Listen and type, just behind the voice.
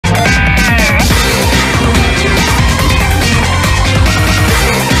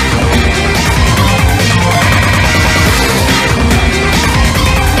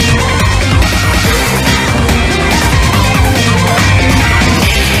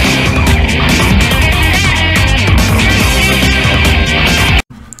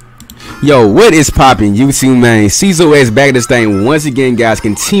Yo, what is poppin', YouTube, man? Cecil is back at this thing once again, guys.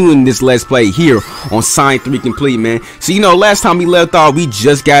 Continuing this Let's Play here on Sonic 3 Complete, man. So, last time we left off, we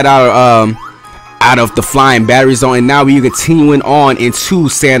just got out of the flying battery zone, and now we're continuing on into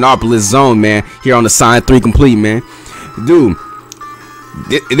Sandopolis zone, man. Here on the Sonic 3 Complete, man. Dude,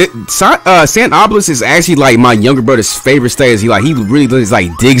 Sandopolis is actually like my younger brother's favorite stage. He really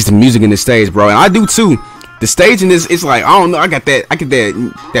digs the music in the stage, bro, and I do too. The stage in this, it's like, I don't know, I get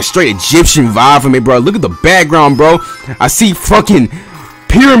that straight Egyptian vibe from it, bro. Look at the background, bro. I see fucking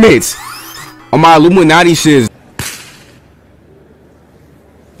pyramids on my Illuminati shit.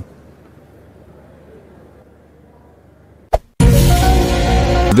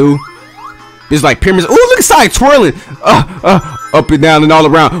 Dude, it's like pyramids. Oh, look at Sonic twirling, up and down and all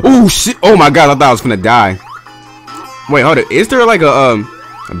around. Oh shit! Oh my god, I thought I was gonna die. Wait, hold it. Is there like a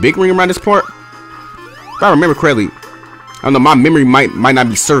big ring around this part? If I remember correctly, I don't know. My memory might not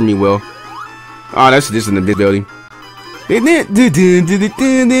be serving me well. Oh, that's just in the big building.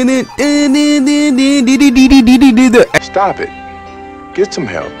 Stop it. Get some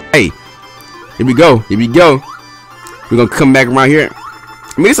help. Hey, here we go. Here we go. We're gonna come back around here.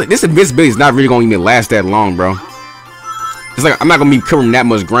 I mean, this invincibility is not really gonna even last that long, bro. It's like I'm not gonna be covering that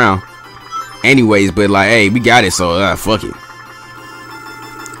much ground, anyways. But like, hey, we got it, so fuck it.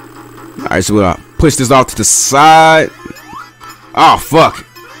 All right, so we'll push this off to the side. Oh fuck!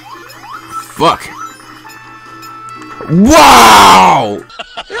 Fuck! Wow!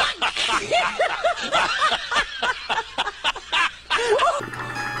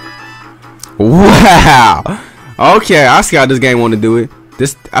 Wow! Okay, I see how this game want to do it.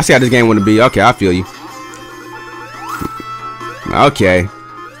 I see how this game want to be. Okay, I feel you. Okay.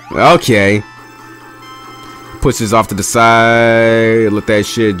 Okay. Push this off to the side. Let that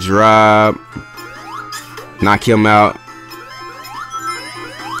shit drop. Knock him out.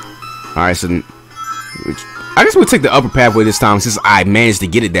 Alright, so I guess we'll take the upper pathway this time since I managed to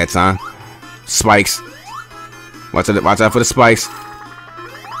get it that time. Spikes. Watch out for the spikes.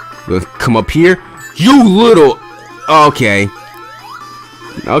 We'll come up here. You little. Okay.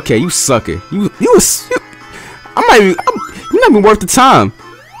 Okay, you sucker. You're not even worth the time.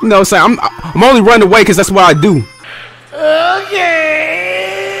 You know what I'm saying? I'm only running away because that's what I do. Okay.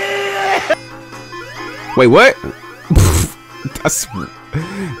 Wait, what?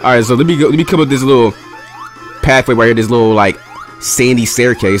 Alright, so let me come up this little pathway right here, this little like sandy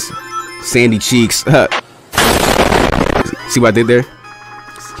staircase. Sandy cheeks. See what I did there?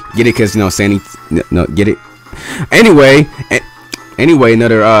 Get it? Cause sandy, no, get it? Anyway,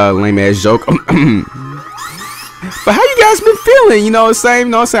 another lame ass joke. But how you guys been feeling? You know what I'm saying?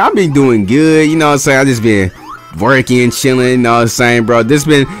 You know what I'm saying? I've been doing good. You know what I'm saying? I just been working, chilling. You know what I'm saying, bro? This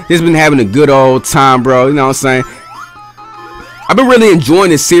been having a good old time, bro. You know what I'm saying? I've been really enjoying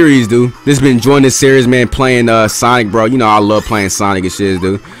this series, dude. Been enjoying this series, man. Playing Sonic, bro. You know I love playing Sonic and shit,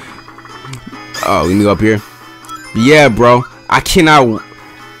 dude. Oh, let me go up here. But yeah, bro. I cannot.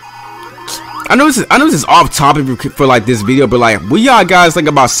 I know this is off topic for like this video, but like, what y'all guys think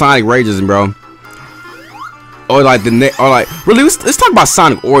about Sonic Rages, bro? Or like really, let's talk about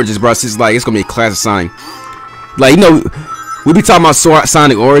Sonic Origins, bro. Since like it's gonna be a classic Sonic. Like, we be talking about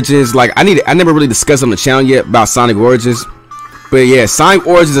Sonic Origins. Like I never really discussed on the channel yet about Sonic Origins. But yeah, Sonic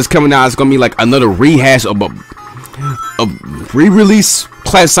Origins is coming out. It's gonna be like another rehash of a re-release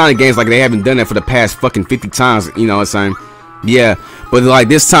classic Sonic games. Like they haven't done that for the past fucking 50 times. You know what I'm saying? Yeah, but like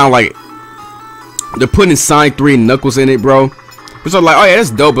this time, like they're putting Sonic 3 and Knuckles in it, bro. Which I'm like, oh yeah,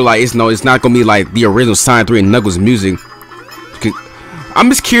 that's dope, but like it's not gonna be like the original Sonic 3 and Knuckles music. I'm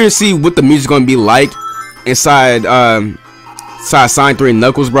just curious to see what the music's gonna be like inside Sonic 3 and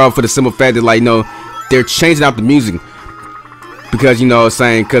Knuckles, bro, for the simple fact that like they're changing out the music. Because what I'm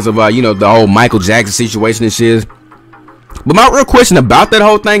saying, because of the whole Michael Jackson situation and shit. But my real question about that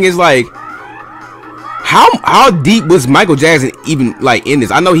whole thing is like, how deep was Michael Jackson even like in this?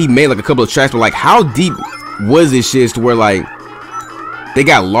 I know he made like a couple of tracks, but like how deep was this shit to where like they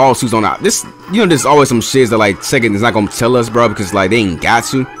got lawsuits on this? There's always some shit that like Second is not gonna tell us, bro, because like they ain't got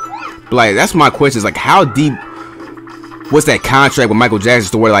to. But like that's my question, is like how deep was that contract with Michael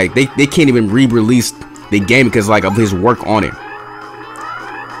Jackson to where like they can't even re-release the game because like of his work on it?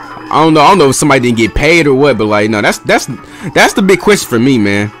 I don't know if somebody didn't get paid or what, but like that's the big question for me,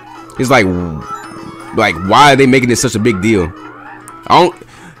 man. It's like why are they making this such a big deal? I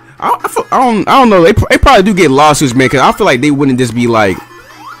don't know. They probably do get lawsuits, man, because I feel like they wouldn't just be like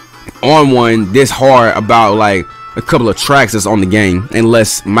on one this hard about like a couple of tracks that's on the game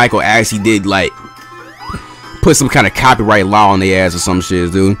unless Michael actually did like put some kind of copyright law on their ass or some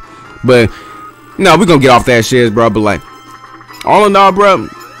shit, dude. But no, we're gonna get off that shit, bro. But like, all in all, bro,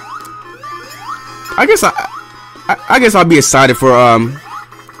 I guess I'll be excited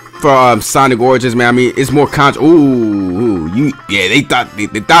for Sonic Origins, man. I mean, it's more content. Yeah, they thought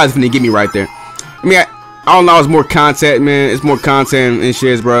it was gonna get me right there. I mean, I don't know, it's more content, man. It's more content and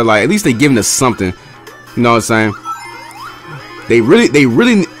shit, bro. Like, at least they giving us something. You know what I'm saying? They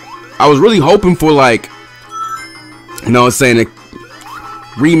really. I was really hoping for, like, you know what I'm saying, a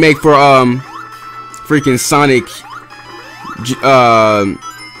remake for freaking Sonic.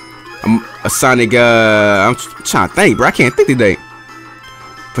 A Sonic. I'm trying to think, bro. I can't think today.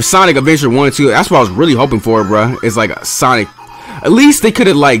 For Sonic Adventure 1 and 2, that's what I was really hoping for, bro. It's like a Sonic. At least they could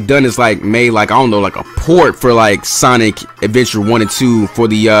have like done this, like made like, I don't know, like a port for like Sonic Adventure 1 and 2 for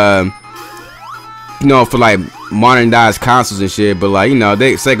the you know, for like modernized consoles and shit. But like, you know,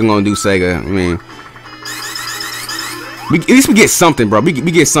 Sega gonna do Sega. I mean, at least we get something, bro. We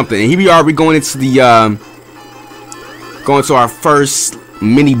get something. And here we are. We going into the going to our first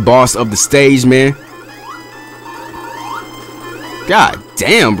mini boss of the stage, man. God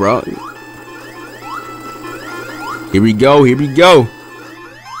damn, bro. Here we go. Here we go.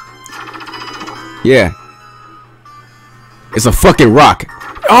 Yeah. It's a fucking rock.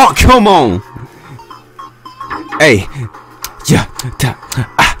 Oh, come on. Hey. Yeah.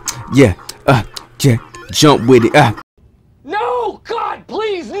 Yeah. Yeah. Jump with it. No! God,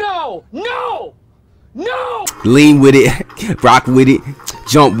 please, no! No! No! Lean with it. Rock with it.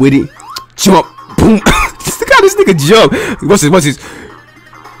 Jump with it. Jump. Boom. Look how this nigga jump. What's this?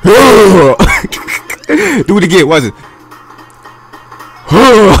 Do it again. What's it?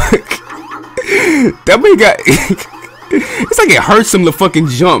 That man got. It's like it hurts him to fucking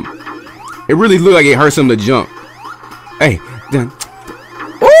jump. It really looked like it hurts him to jump. Hey.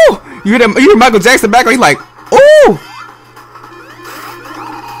 Oh! You hear that? You hear Michael Jackson back? He's like, oh!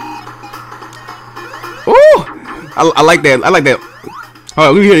 Oh! I like that. I like that. Hold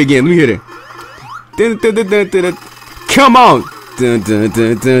on, let me hear it again. Let me hear it. Dun, dun, dun, dun, dun, dun. Come on. Dun, dun,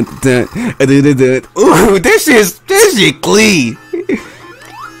 dun, dun, dun. Dun, dun, dun. Ooh, this shit clean.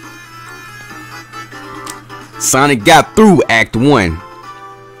 Sonic got through Act 1.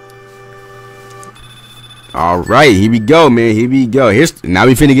 Alright, here we go, man. Here we go. Now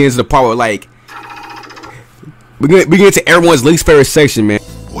we finna get into the part where, like, we get into everyone's least favorite section, man.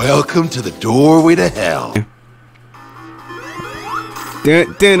 Welcome to the doorway to hell.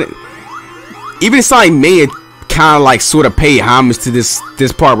 Even Sonic Mania kind of like sort of paid homage to this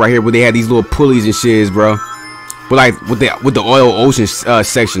part right here where they had these little pulleys and shits, bro. But like with the oil ocean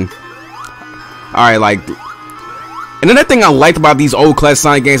section. All right, like another thing I liked about these old class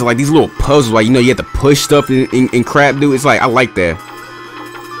Sonic games are like these little puzzles, like, you know, you have to push stuff in crap, dude. It's like, I like that.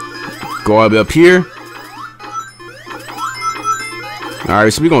 Go up here. All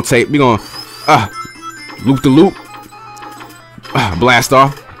right, so we gonna loop the loop. Blast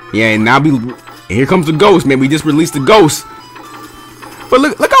off. Yeah, and now here comes the ghost, man. We just released the ghost. But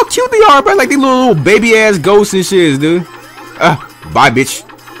look how cute they are, bro. Like these little baby ass ghosts and shit, dude. Bye, bitch.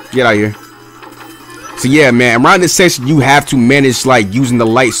 Get out of here. So yeah, man, around this section you have to manage like using the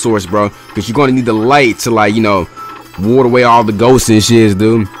light source, bro, because you're gonna need the light to, like, you know, ward away all the ghosts and shit,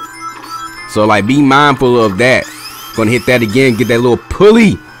 dude. So like, be mindful of that. Gonna hit that again, get that little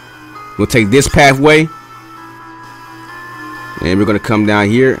pulley. We'll take this pathway. And we're gonna come down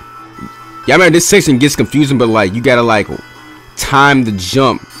here. Yeah, I remember this section gets confusing, but like, you gotta like time the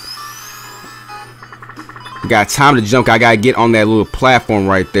jump. You got time to jump. I gotta get on that little platform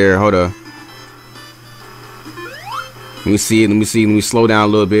right there. Hold up. Let me see it. Let me slow down a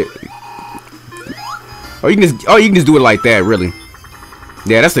little bit. You can just do it like that, really.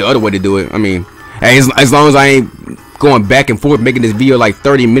 Yeah, that's the other way to do it. I mean, hey, as long as I ain't going back and forth making this video like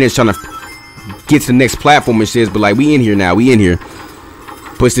 30 minutes trying to get to the next platform and shit. But like, we in here now. We in here.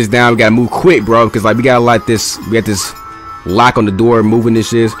 Push this down. We gotta move quick, bro, because like we gotta like this. We got this lock on the door, moving this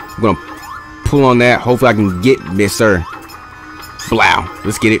shit. We're gonna pull on that. Hopefully I can get this, sir. Blow.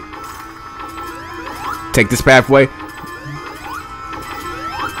 Let's get it. Take this pathway.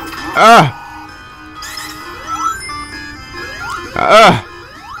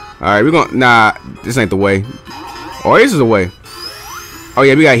 Alright, we're gonna. Nah, this ain't the way. Oh, this is the way. Oh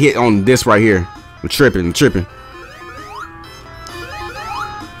yeah, we got hit on this right here. I'm tripping.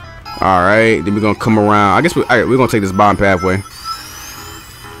 Alright, then we're gonna come around. I guess we're gonna take this bottom pathway.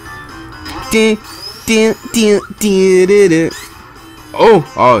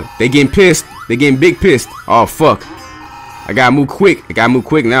 Oh, they getting pissed. They getting big pissed. Oh fuck. I gotta move quick.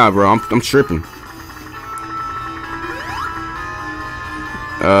 Now, bro. I'm tripping.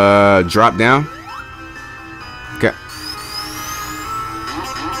 Drop down. Okay.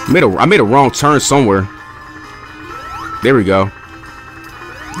 I made a wrong turn somewhere. There we go.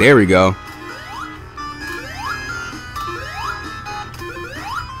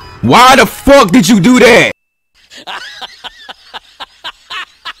 Why the fuck did you do that?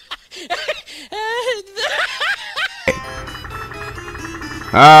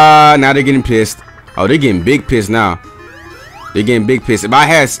 Now they're getting pissed. Oh, they're getting big pissed now. They're getting big pissed. If I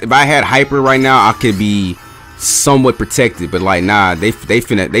had hyper right now, I could be somewhat protected. But like, nah, they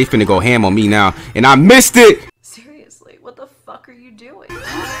finna go ham on me now, and I missed it. Seriously, what the fuck are you doing?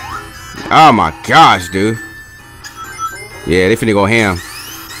 Oh my gosh, dude. Yeah, they finna go ham.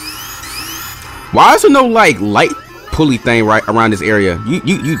 Why is there no like light pulley thing right around this area?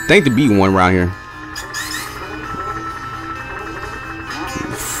 You think to be one around here?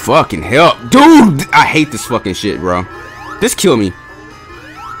 Fucking hell, dude! I hate this fucking shit, bro. Just kill me.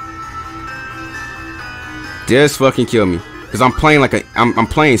 Just fucking kill me, cause I'm playing like I'm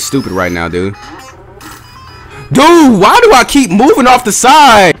playing stupid right now, dude. Dude, why do I keep moving off the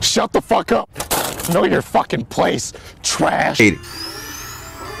side? Shut the fuck up. Know your fucking place, trash.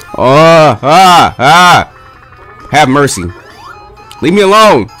 Have mercy. Leave me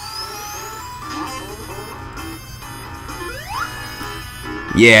alone.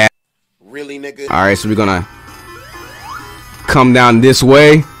 Yeah. Really, nigga? Alright, so we're gonna come down this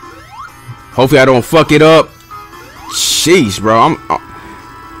way. Hopefully I don't fuck it up. Sheesh, bro.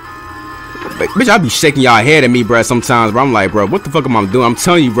 Bitch, I be shaking y'all head at me, bro, sometimes, bro. I'm like, bro, what the fuck am I doing? I'm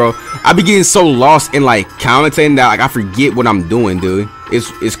telling you, bro. I be getting so lost in, like, commentating that, like, I forget what I'm doing, dude.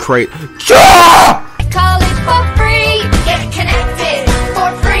 It's crazy. Call it for free. Get connected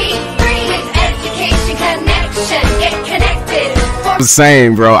for free. With Education Connection. Get connected for The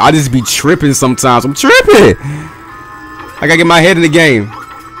same, bro. I just be tripping sometimes. I'm tripping. I gotta get my head in the game.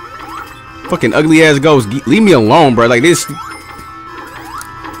 Fucking ugly ass ghost. Leave me alone, bro. Like this.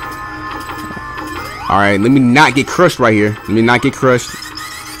 Alright, let me not get crushed right here. Let me not get crushed.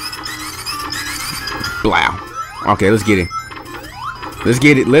 Blow. Okay, let's get it. Let's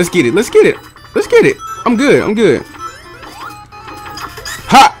get it. Let's get it. Let's get it. Let's get it. I'm good. I'm good.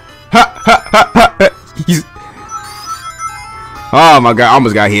 Ha! Ha! Ha! Ha! Ha! He's... Oh my god, I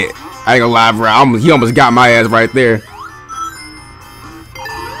almost got hit. I ain't gonna lie, bro. He almost got my ass right there.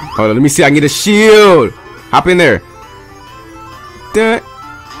 Hold on, let me see. I can get a shield. Hop in there. That.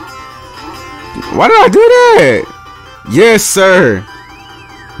 Why did I do that? Yes, sir.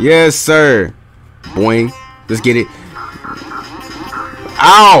 Yes, sir. Boing. Let's get it.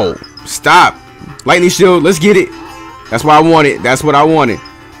 Ow! Stop. Lightning shield. Let's get it. That's what I wanted. That's what I wanted.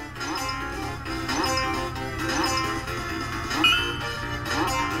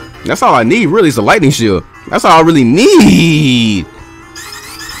 That's all I need, really, is a lightning shield. That's all I really need.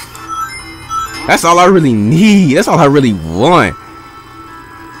 That's all I really need. That's all I really want.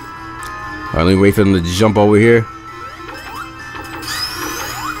 Alright, let me wait for them to jump over here.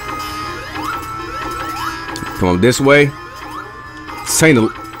 Come on this way. Saying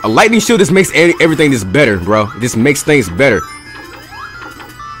a lightning shield just makes everything just better, bro. It just makes things better.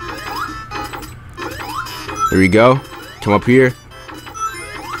 There we go. Come up here.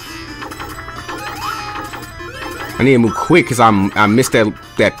 I need to move quick because I missed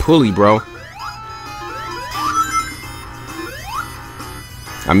that pulley, bro.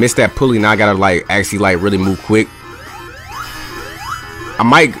 I missed that pulley. Now I gotta like actually like really move quick. I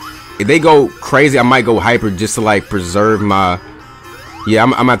might, if they go crazy, I might go hyper just to like preserve my. Yeah,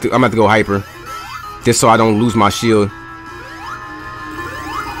 I'm about to go hyper, just so I don't lose my shield.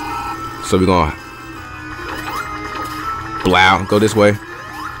 So we're gonna blow, go this way,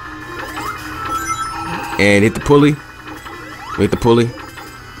 and hit the pulley. Hit the pulley.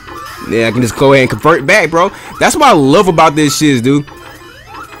 Yeah, I can just go ahead and convert back, bro. That's what I love about this shit, dude.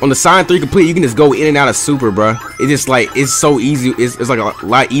 On the Sign 3 complete, you can just go in and out of super, bro. It's just like, it's so easy. It's like a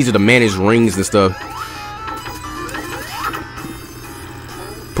lot easier to manage rings and stuff.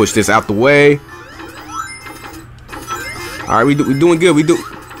 Push this out the way. All right, we doing good.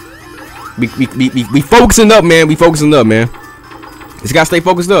 We focusing up, man. We focusing up, man. Just gotta stay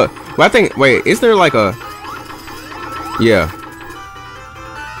focused up. Well, I think. Wait, is there like a? Yeah.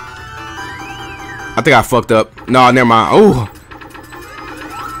 I think I fucked up. No, never mind. Oh.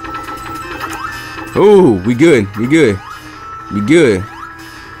 Oh, we good. We good. We good.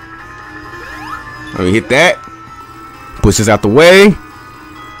 Let me hit that. Push this out the way.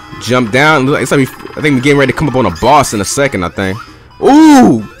 Jump down. It's like I think we're getting ready to come up on a boss in a second, I think.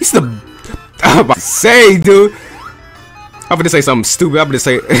 Ooh, it's the. I'm about to say, dude. I'm about to say something stupid. I'm about to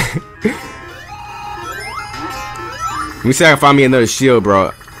say. Let me see if I can find me another shield,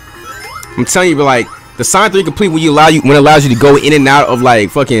 bro. I'm telling you, but like the Sign 3 complete when it allows you to go in and out of like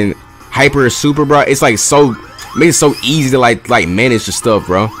fucking hyper or super, bro. It's like so makes it so easy to like manage the stuff,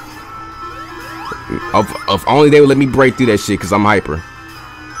 bro. If only they would let me break through that shit, cause I'm hyper.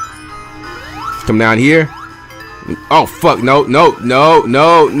 Come down here. Oh fuck, no.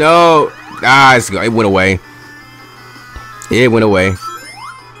 Ah, it went away. It went away.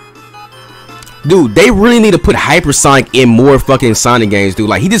 Dude, they really need to put Hypersonic in more fucking Sonic games, dude.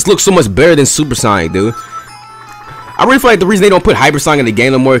 Like, he just looks so much better than Supersonic, dude. I really feel like the reason they don't put Hypersonic in the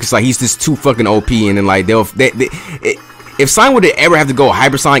game no more is like he's just too fucking OP, and then like if Sonic would ever have to go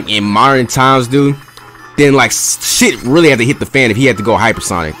Hypersonic in modern times, dude, then like shit really had to hit the fan if he had to go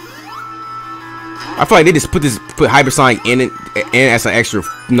Hypersonic. I feel like they just put Hypersonic in it as an extra,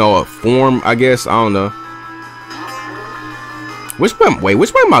 form, I guess. I don't know. Which way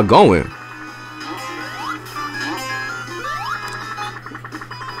am I going?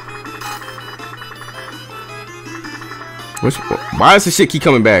 Why does this shit keep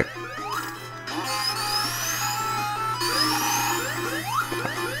coming back?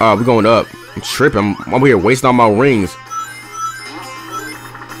 We're going up. I'm tripping. I'm over here wasting all my rings.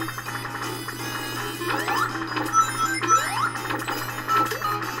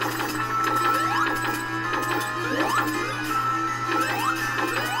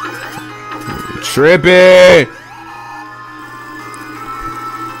 Tripping.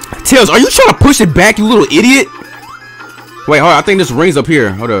 Tails, are you trying to push it back, you little idiot? Wait, hold on. I think this ring's up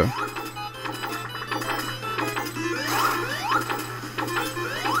here. Hold up.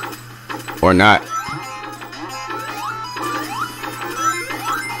 Or not.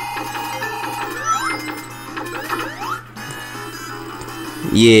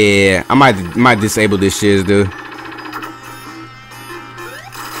 Yeah, I might disable this shit, dude.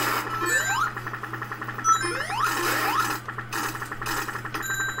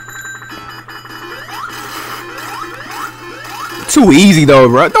 Too easy though,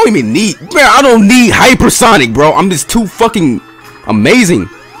 bro. Don't even need, man. I don't need Hypersonic, bro. I'm just too fucking amazing.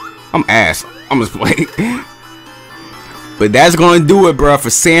 I'm ass. I'm just playing. But that's gonna do it, bro, for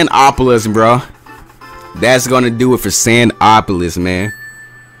Sandopolis, bro. That's gonna do it for Sandopolis, man.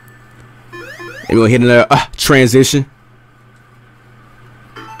 And we're gonna hit another transition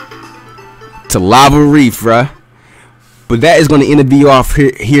to Lava Reef, bro. But that is going to end the video off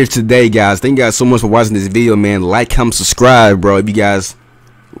here today, guys. Thank you guys so much for watching this video, man. Like, comment, subscribe, bro, if you guys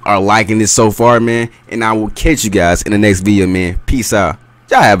are liking this so far, man. And I will catch you guys in the next video, man. Peace out.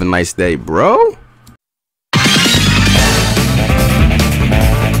 Y'all have a nice day, bro.